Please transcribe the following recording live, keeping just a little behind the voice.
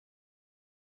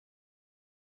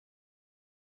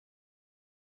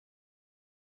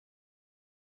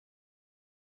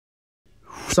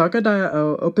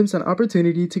Socketio opens an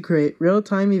opportunity to create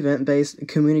real-time event-based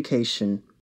communication.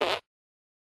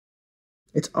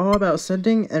 It's all about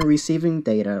sending and receiving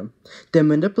data, then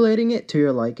manipulating it to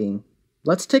your liking.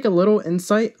 Let's take a little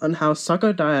insight on how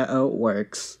Socketio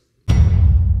works.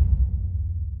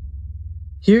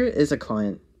 Here is a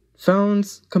client.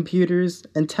 Phones, computers,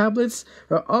 and tablets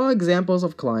are all examples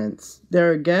of clients. They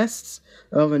are guests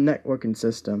of a networking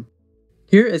system.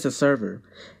 Here is a server.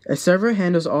 A server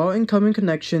handles all incoming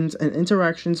connections and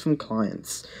interactions from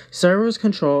clients. Servers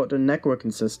control the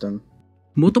networking system.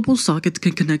 Multiple sockets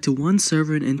can connect to one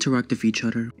server and interact with each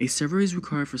other. A server is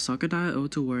required for Socketio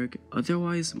to work,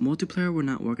 otherwise multiplayer will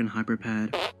not work in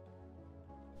hyperPad.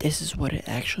 This is what it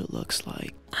actually looks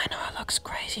like. I know it looks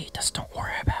crazy, just don't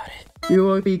worry about it. We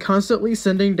will be constantly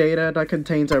sending data that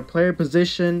contains our player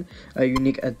position, a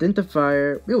unique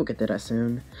identifier, we will get to that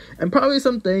soon, and probably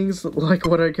some things like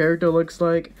what our character looks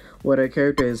like, what our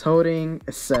character is holding,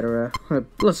 etc.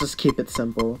 Let's just keep it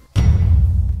simple.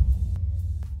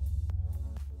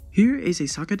 Here is a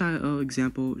Socketio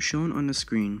example shown on the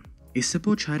screen. A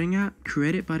simple chatting app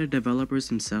created by the developers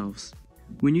themselves.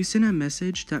 When you send a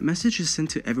message, that message is sent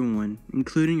to everyone,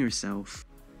 including yourself.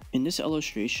 In this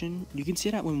illustration, you can see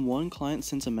that when one client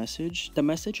sends a message, the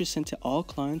message is sent to all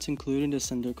clients including the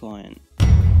sender client.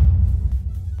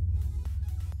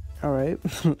 Alright,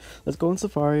 let's go in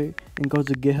Safari and go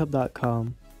to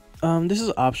github.com. This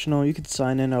is optional, you could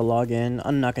sign in or log in.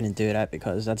 I'm not going to do that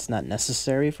because that's not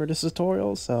necessary for this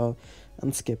tutorial, so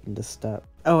I'm skipping this step.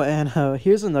 Oh, and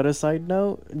here's another side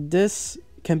note. This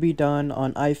can be done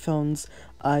on iPhones,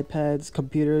 iPads,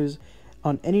 computers,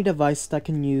 on any device that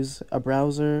can use a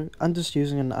browser. I'm just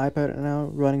using an iPad right now,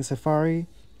 running Safari.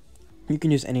 You can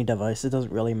use any device, it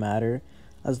doesn't really matter.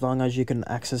 As long as you can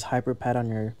access hyperPad on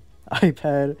your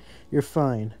iPad, you're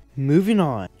fine. Moving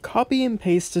on. Copy and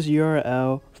paste this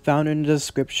URL found in the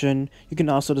description. You can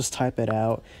also just type it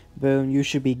out. Boom, you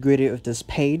should be greeted with this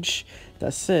page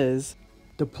that says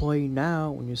deploy now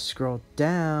when you scroll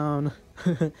down.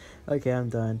 Okay, I'm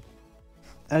done.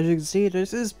 As you can see,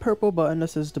 there's this purple button that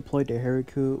says deploy to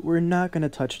Heroku. We're not going to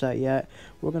touch that yet.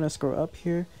 We're going to scroll up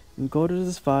here and go to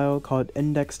this file called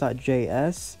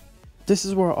index.js. This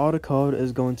is where all the code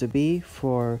is going to be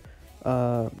for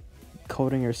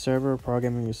coding your server,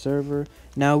 programming your server.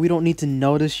 Now, we don't need to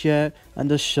know this yet. I'm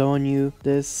just showing you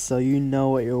this so you know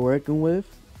what you're working with.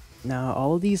 Now,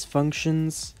 all of these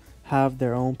functions have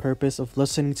their own purpose of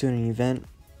listening to an event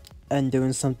and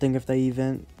doing something with the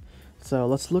event. So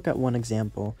let's look at one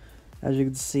example. As you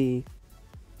can see,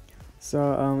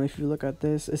 so if you look at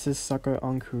this, it says sucker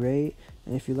on create,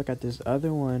 and if you look at this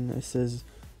other one, it says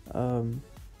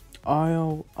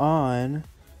IO on.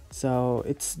 So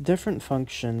it's different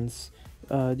functions.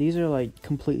 These are like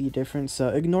completely different, so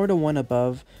ignore the one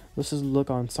above. Let's just look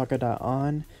on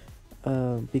socket.on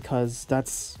because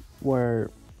that's where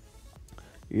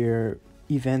your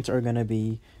events are gonna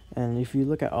be. And if you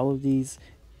look at all of these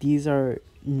are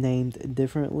named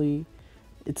differently.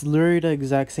 It's literally the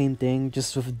exact same thing,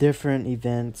 just with different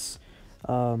events.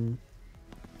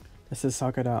 This is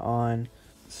socket.on.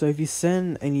 So if you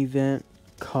send an event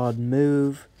called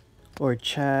move or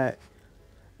chat,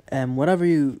 and whatever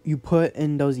you put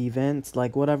in those events,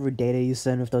 like whatever data you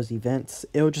send with those events,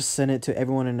 it'll just send it to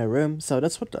everyone in the room. So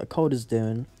that's what the code is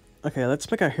doing. Okay, let's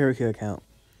make a Heroku account.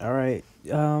 Alright,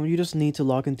 you just need to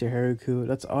log into Heroku.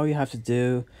 That's all you have to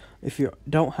do. If you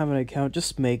don't have an account,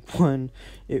 just make one.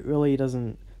 It really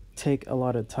doesn't take a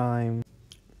lot of time.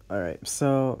 Alright,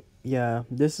 so yeah,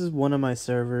 this is one of my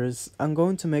servers. I'm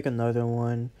going to make another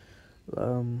one.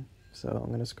 So I'm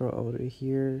going to scroll over to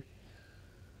here.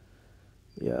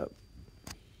 Yep.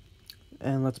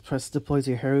 And let's press deploy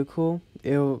to Heroku.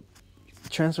 It'll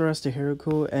transfer us to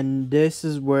Heroku, and this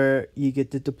is where you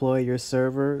get to deploy your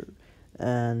server.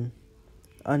 And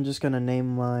I'm just gonna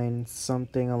name mine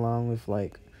something along with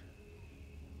like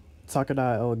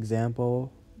Socketio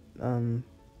Example. Let me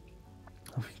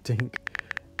think.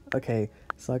 Okay,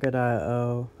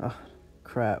 Socketio. Oh,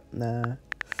 crap. Nah.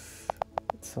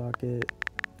 Socket.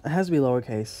 It has to be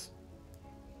lowercase.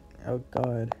 Oh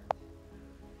god.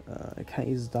 I can't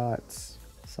use dots.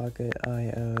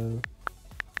 Socketio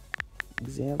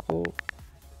Example.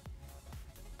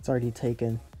 It's already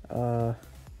taken.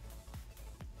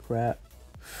 Crap.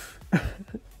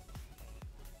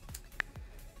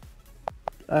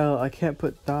 Oh, I can't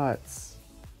put dots.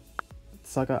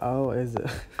 Socketio is it?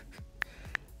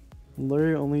 I'm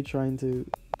literally only trying to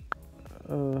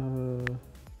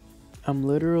I'm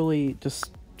literally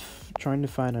just trying to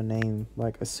find a name,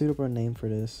 like a suitable name for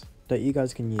this that you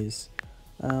guys can use.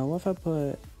 What if I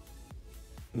put,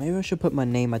 maybe I should put my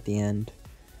name at the end.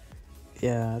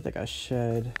 Yeah, I think I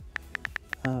should.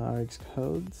 RX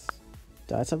codes.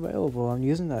 That's available. I'm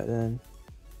using that then.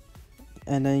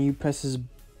 And then you press this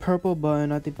purple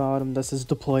button at the bottom that says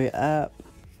deploy app.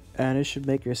 And it should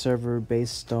make your server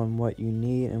based on what you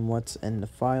need and what's in the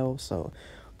file. So,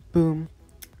 boom.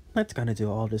 That's gonna do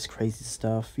all this crazy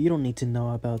stuff. You don't need to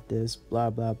know about this, blah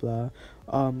blah blah.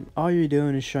 All you're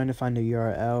doing is trying to find the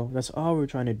URL. That's all we're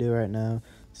trying to do right now.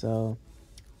 So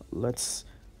let's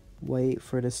wait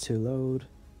for this to load.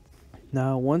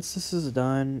 Now once this is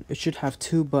done, it should have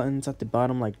two buttons at the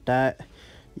bottom like that.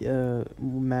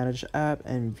 Manage app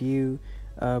and view.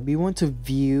 We want to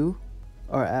view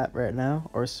our app right now,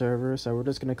 our server, so we're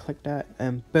just gonna click that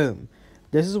and boom.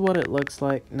 This is what it looks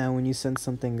like. Now when you send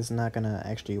something, it's not gonna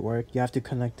actually work. You have to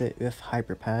connect it with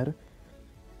hyperPad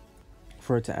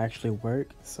for it to actually work.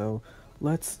 So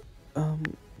let's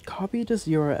copy this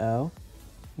URL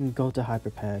and go to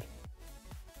hyperPad.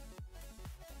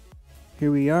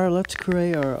 Here we are. Let's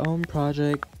create our own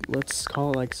project. Let's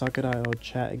call it like Socketio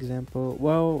chat example.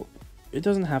 Well, it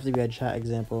doesn't have to be a chat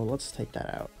example. Let's take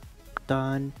that out.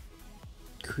 Done.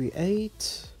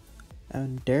 Create,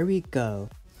 and there we go.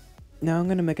 Now I'm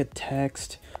gonna make a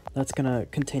text that's gonna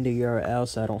contain the URL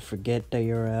so I don't forget the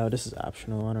URL. This is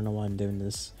optional. I don't know why I'm doing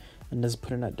this. I'm just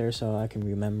putting that there so I can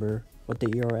remember what the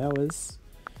URL is.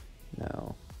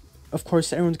 Now, of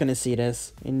course, everyone's gonna see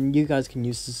this, and you guys can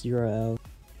use this URL.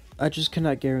 I just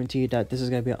cannot guarantee that this is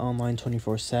gonna be online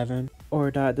 24/7 or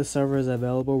that the server is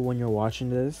available when you're watching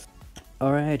this.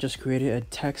 Alright, I just created a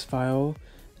text file,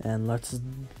 and let's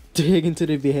dig into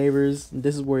the behaviors.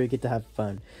 This is where you get to have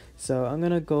fun. So I'm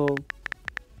gonna go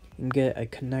and get a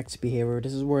connect behavior.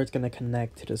 This is where it's gonna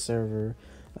connect to the server.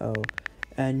 Oh,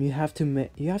 and you have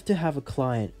to have a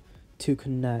client to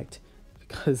connect,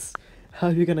 because how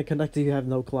are you gonna connect if you have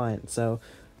no client? So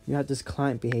you have this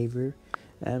client behavior,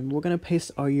 and we're gonna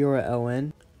paste our URL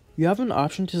in. You have an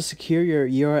option to secure your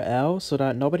URL so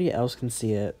that nobody else can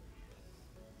see it.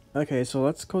 Okay, so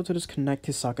let's go to this connect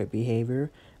to socket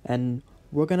behavior, and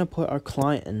we're gonna put our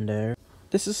client in there.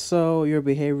 This is so your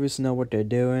behaviors know what they're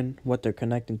doing, what they're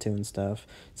connecting to and stuff.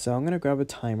 So I'm gonna grab a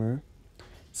timer,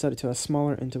 set it to a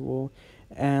smaller interval,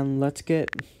 and let's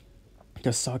get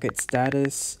the socket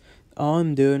status. All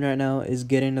I'm doing right now is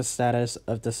getting the status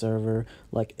of the server,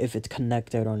 like if it's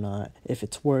connected or not, if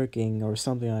it's working or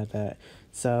something like that.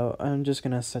 So I'm just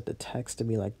gonna set the text to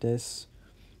be like this,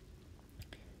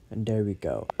 and there we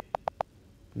go.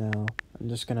 Now I'm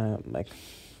just gonna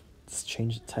let's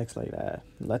change the text like that.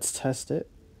 Let's test it.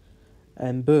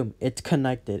 And boom, it's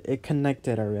connected. It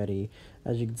connected already.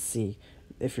 As you can see,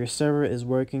 if your server is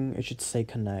working, it should say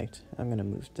connect. I'm gonna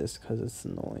move this because it's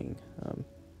annoying.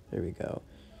 There we go.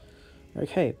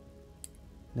 Okay.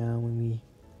 Now when we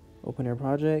open our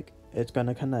project, it's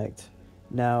gonna connect.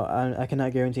 Now I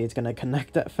cannot guarantee it's gonna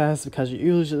connect that fast because it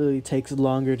usually takes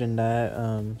longer than that.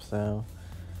 So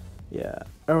yeah.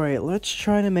 Alright, let's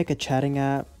try to make a chatting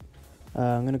app.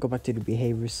 I'm gonna go back to the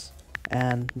behaviors,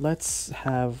 and let's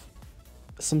have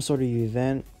some sort of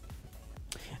event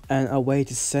and a way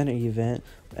to send an event,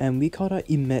 and we call that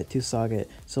emit to socket.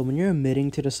 So when you're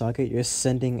emitting to the socket, you're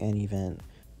sending an event.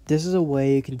 This is a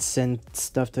way you can send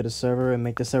stuff to the server and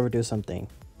make the server do something.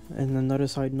 And another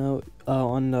side note,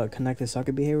 on the connected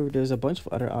socket behavior, there's a bunch of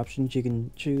other options you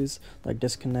can choose, like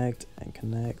disconnect and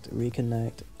connect,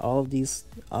 reconnect. All of these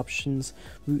options,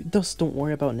 just don't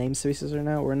worry about namespaces right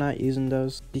now. We're not using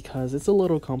those because it's a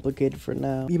little complicated for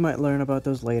now. You might learn about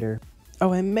those later.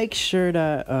 Oh, and make sure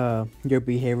that your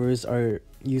behaviors are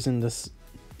using this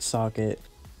socket,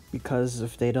 because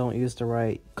if they don't use the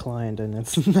right client, then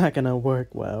it's not gonna work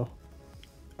well.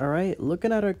 Alright,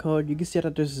 looking at our code, you can see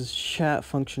that there's this chat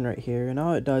function right here, and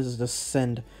all it does is just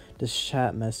send this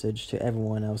chat message to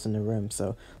everyone else in the room.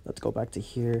 So let's go back to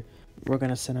here. We're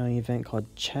gonna send out an event called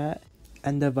chat,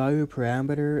 and the value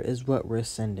parameter is what we're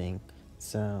sending.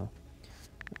 So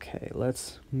okay,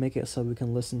 let's make it so we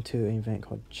can listen to an event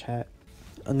called chat.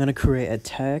 I'm gonna create a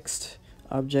text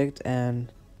object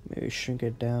and maybe shrink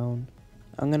it down.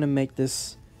 I'm gonna make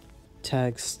this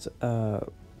text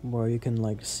where you can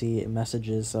like see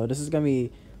messages. So this is gonna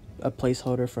be a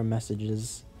placeholder for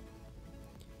messages.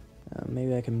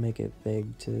 Maybe I can make it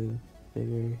big too,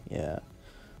 bigger. Yeah.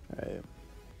 Alright.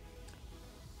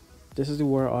 This is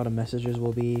where all the messages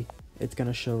will be. It's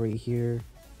gonna show right here.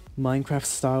 Minecraft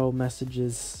style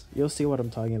messages. You'll see what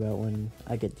I'm talking about when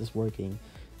I get this working.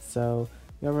 So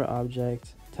we have our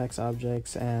object, text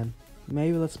objects, and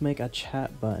maybe let's make a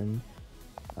chat button.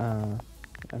 I'm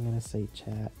gonna say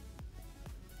chat.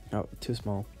 Oh, too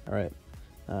small. Alright.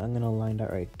 I'm gonna align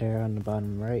that right there on the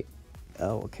bottom right.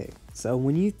 Oh, okay. So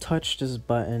when you touch this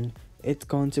button, it's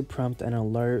going to prompt an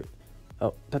alert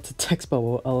Oh, that's a text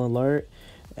bubble alert.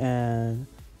 And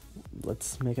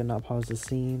let's make it not pause the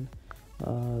scene.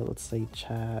 Let's say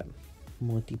chat,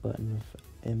 multi-button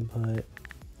with input,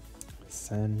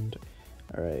 send.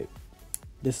 All right,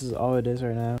 this is all it is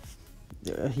right now.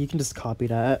 You can just copy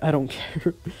that. I don't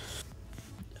care.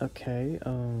 Okay.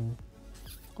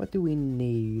 What do we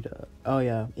need? Oh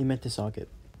yeah, emit the socket.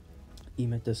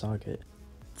 Emit the socket.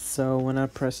 So when I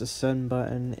press the send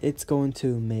button, it's going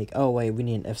to make. Oh wait, we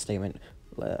need an if statement.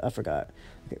 I forgot.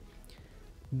 Okay.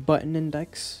 Button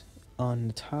index on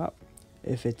the top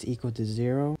if it's equal to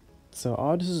 0. So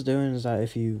all this is doing is that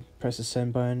if you press the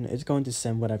send button, it's going to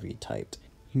send whatever you typed.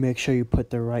 Make sure you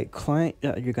put the right client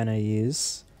that you're gonna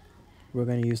use. We're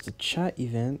gonna use the chat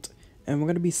event, and we're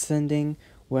gonna be sending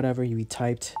whatever you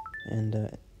typed.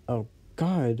 And oh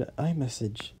god,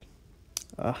 iMessage.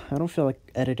 I don't feel like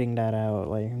editing that out.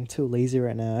 Like, I'm too lazy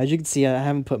right now. As you can see, I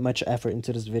haven't put much effort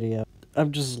into this video.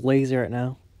 I'm just lazy right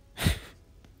now.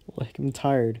 Like, I'm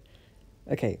tired.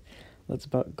 Okay, let's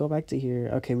go back to here.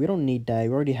 Okay, we don't need that.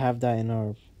 We already have that in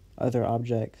our other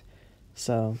object.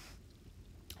 So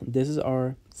this is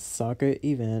our socket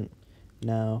event.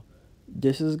 Now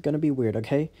this is gonna be weird.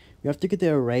 Okay, we have to get the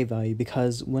array value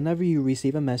because whenever you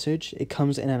receive a message, it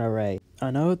comes in an array.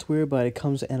 I know it's weird, but it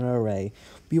comes in an array.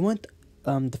 We want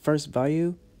the first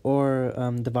value, or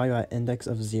the value at index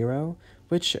of 0,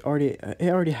 which it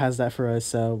already has that for us,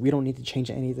 so we don't need to change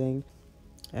anything.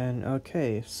 And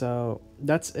okay, so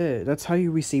that's it. That's how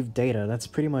you receive data. That's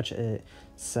pretty much it.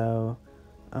 So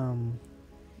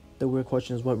the weird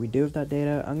question is what we do with that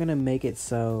data. I'm gonna make it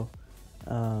so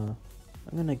I'm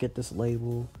gonna get this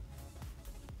label.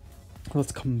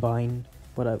 Let's combine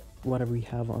whatever we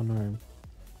have on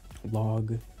our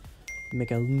log, make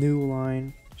a new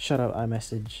line. Shut up,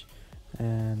 iMessage.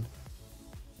 And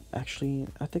actually,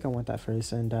 I think I want that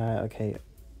first. And okay,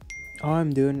 all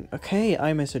I'm doing, okay,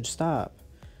 iMessage, stop.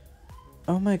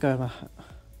 Oh my god,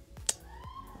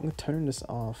 I'm turning this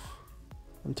off.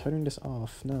 I'm turning this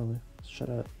off. No, shut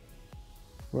up.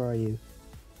 Where are you?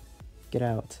 Get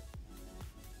out.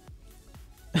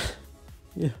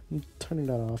 Yeah, I'm turning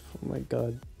that off. Oh my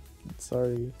god,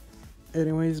 sorry.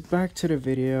 Anyways, back to the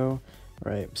video.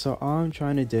 Right, so all I'm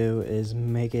trying to do is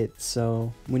make it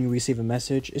so when you receive a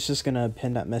message, it's just gonna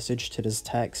append that message to this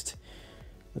text.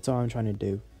 That's all I'm trying to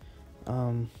do.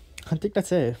 I think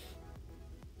that's it.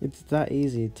 It's that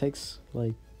easy. It takes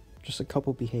like just a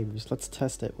couple behaviors. Let's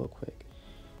test it real quick.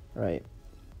 Right,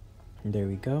 there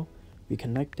we go. We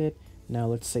connected. Now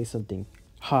let's say something.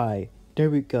 Hi. There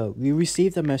we go. We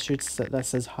received a message that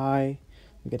says hi.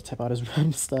 We gotta type out his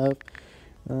random stuff.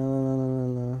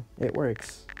 It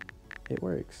works. It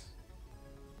works.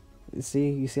 You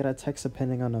see that text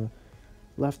appending on the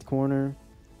left corner?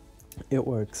 It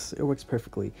works. It works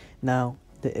perfectly. Now,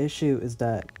 the issue is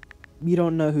that we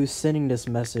don't know who's sending this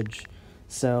message.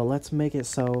 So let's make it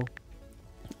so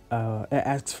it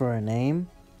asks for a name,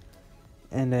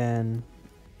 and then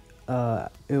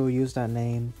it will use that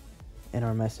name in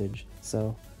our message.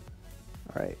 So,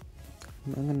 alright.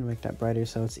 I'm gonna make that brighter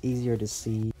so it's easier to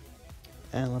see.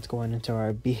 And let's go into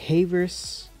our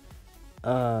behaviors.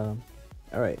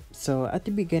 Alright, so at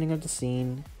the beginning of the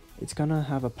scene, it's gonna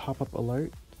have a pop-up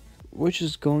alert, which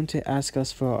is going to ask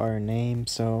us for our name.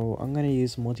 So I'm gonna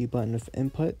use multi-button with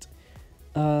input.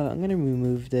 I'm gonna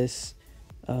remove this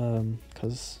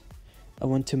because I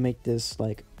want to make this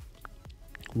like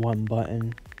one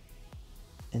button.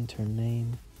 Enter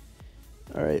name.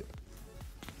 Alright.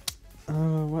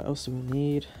 What else do we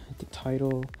need? The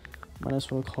title. Might as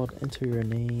well called enter your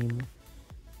name.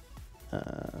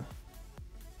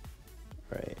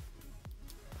 Right.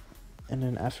 And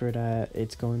then after that,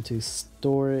 it's going to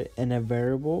store it in a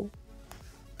variable.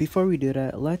 Before we do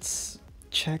that, let's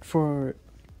check for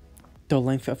the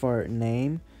length of our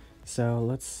name. So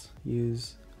let's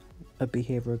use a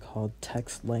behavior called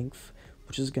text length,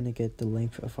 which is going to get the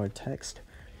length of our text.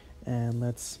 And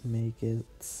let's make it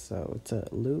so it's a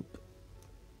loop.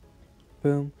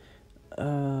 Boom.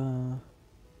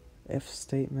 If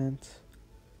statement.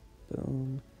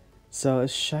 Boom. So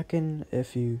it's checking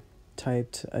if you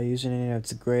typed a username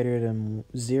that's greater than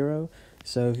 0.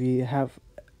 So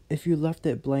if you left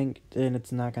it blank, then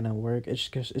it's not gonna work. It's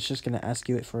just gonna ask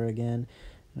you it for again.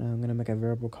 I'm gonna make a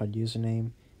variable called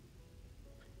username.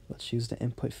 Let's use the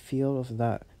input field of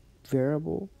that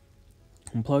variable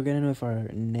and plug it in with our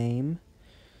name.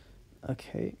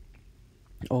 Okay.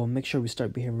 Oh, make sure we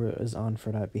start behavior is on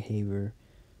for that behavior.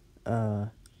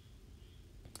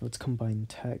 Let's combine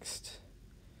text.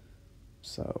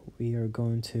 So we are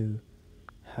going to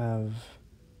have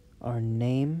our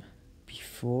name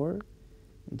before,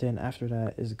 Then after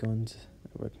that is going to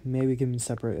work. Maybe we can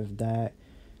separate of that,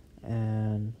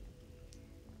 and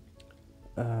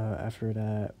after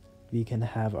that we can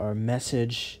have our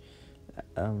message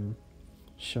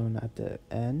shown at the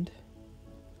end,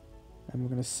 and we're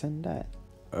gonna send that.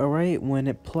 Alright, when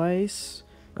it plays,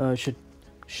 it should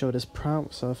show this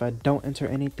prompt. So if I don't enter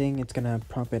anything, it's gonna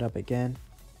prompt it up again.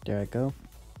 There I go.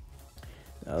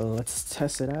 Let's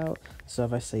test it out. So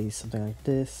if I say something like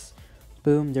this,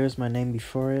 boom, there's my name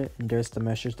before it, and there's the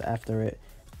message after it.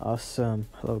 Awesome.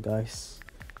 Hello guys,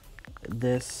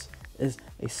 this is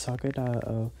a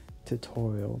Socketio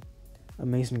tutorial.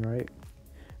 Amazing, right?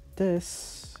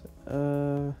 This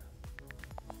I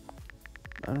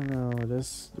don't know,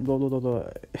 this blah blah blah blah.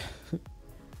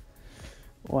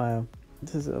 Wow,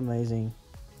 this is amazing.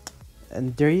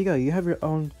 And there you go, you have your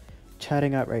own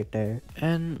chatting app right there.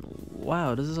 And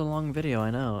wow, this is a long video,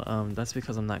 I know. That's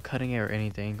because I'm not cutting it or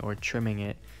anything or trimming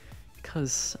it,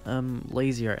 because I'm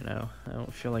lazy right now. I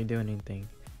don't feel like doing anything.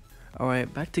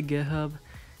 Alright, back to GitHub,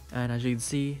 and as you can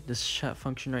see, this chat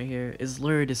function right here is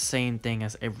literally the same thing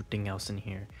as everything else in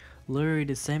here. Literally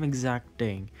the same exact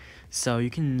thing. So you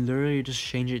can literally just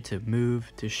change it to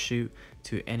move, to shoot,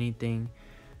 to anything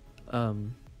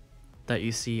that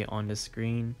you see on the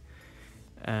screen.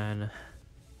 And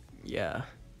yeah,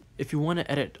 if you want to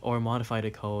edit or modify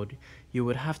the code, you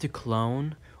would have to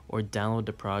clone or download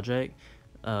the project.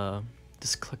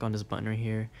 Just click on this button right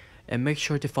here and make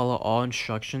sure to follow all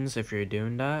instructions if you're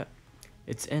doing that.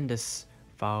 It's in this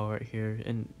file right here,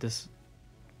 in this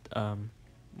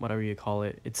whatever you call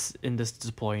it. It's in this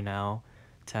deploy now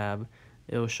tab.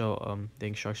 It'll show the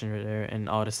instruction right there and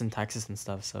all the syntaxes and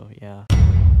stuff. So yeah.